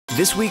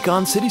This week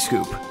on City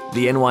Scoop,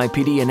 the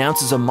NYPD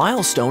announces a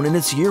milestone in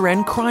its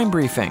year-end crime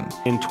briefing.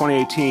 In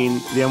 2018,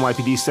 the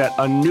NYPD set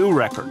a new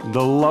record,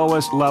 the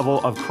lowest level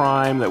of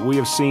crime that we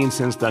have seen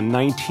since the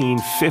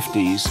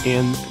 1950s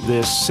in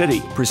this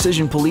city.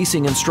 Precision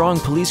policing and strong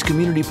police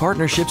community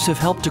partnerships have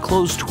helped to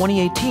close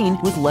 2018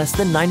 with less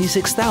than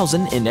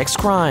 96,000 index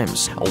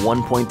crimes, a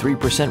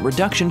 1.3%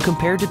 reduction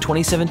compared to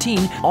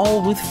 2017,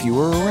 all with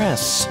fewer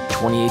arrests.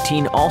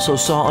 2018 also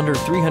saw under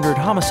 300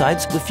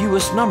 homicides, the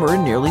fewest number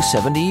in nearly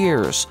 70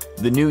 years.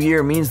 The new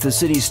year means the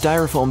city's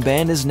Styrofoam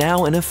ban is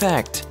now in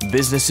effect.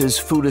 Businesses,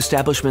 food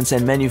establishments,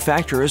 and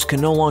manufacturers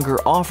can no longer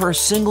offer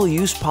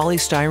single-use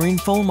polystyrene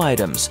foam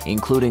items,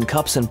 including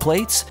cups and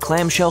plates,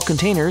 clamshell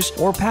containers,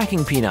 or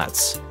packing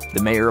peanuts.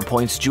 The mayor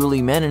appoints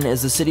Julie Menin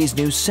as the city's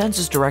new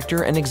Census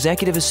Director and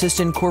Executive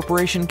Assistant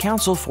Corporation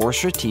Counsel for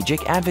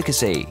Strategic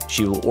Advocacy.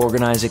 She will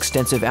organize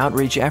extensive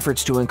outreach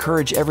efforts to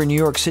encourage every New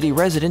York City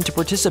resident to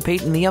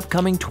participate in the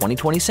upcoming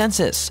 2020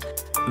 census.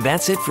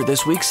 That's it for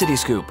this week's City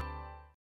Scoop.